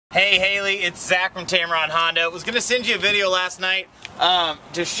Hey Haley, it's Zach from Tameron Honda. I was going to send you a video last night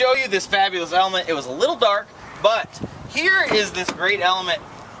to show you this fabulous element. It was a little dark, but here is this great element.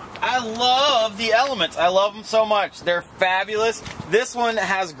 I love the elements. I love them so much. They're fabulous. This one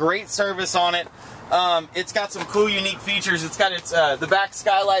has great service on it. It's got some cool, unique features. It's got the back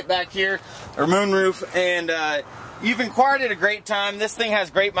skylight back here, or moonroof, and you've inquired at a great time. This thing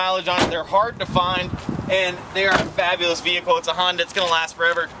has great mileage on it. They're hard to find, and they are a fabulous vehicle. It's a Honda. It's going to last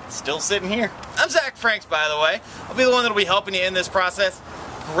forever. It's still sitting here. I'm Zach Franks, by the way. I'll be the one that will be helping you in this process.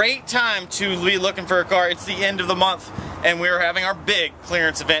 Great time to be looking for a car. It's the end of the month, and we're having our big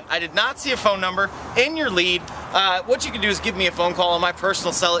clearance event. I did not see a phone number in your lead. What you can do is give me a phone call on my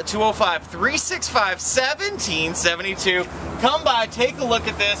personal cell at 205-365-1772. Come by, take a look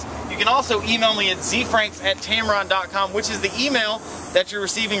at this. You can also email me at zfranks@tameron.com, which is the email that you're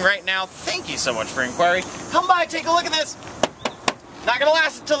receiving right now. Thank you so much for inquiry. Come by, take a look at this. Not going to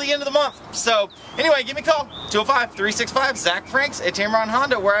last until the end of the month. So, anyway, give me a call, 205-365-ZACH-FRANKS at Tameron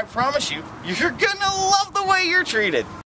Honda, where I promise you, you're going to love the way you're treated.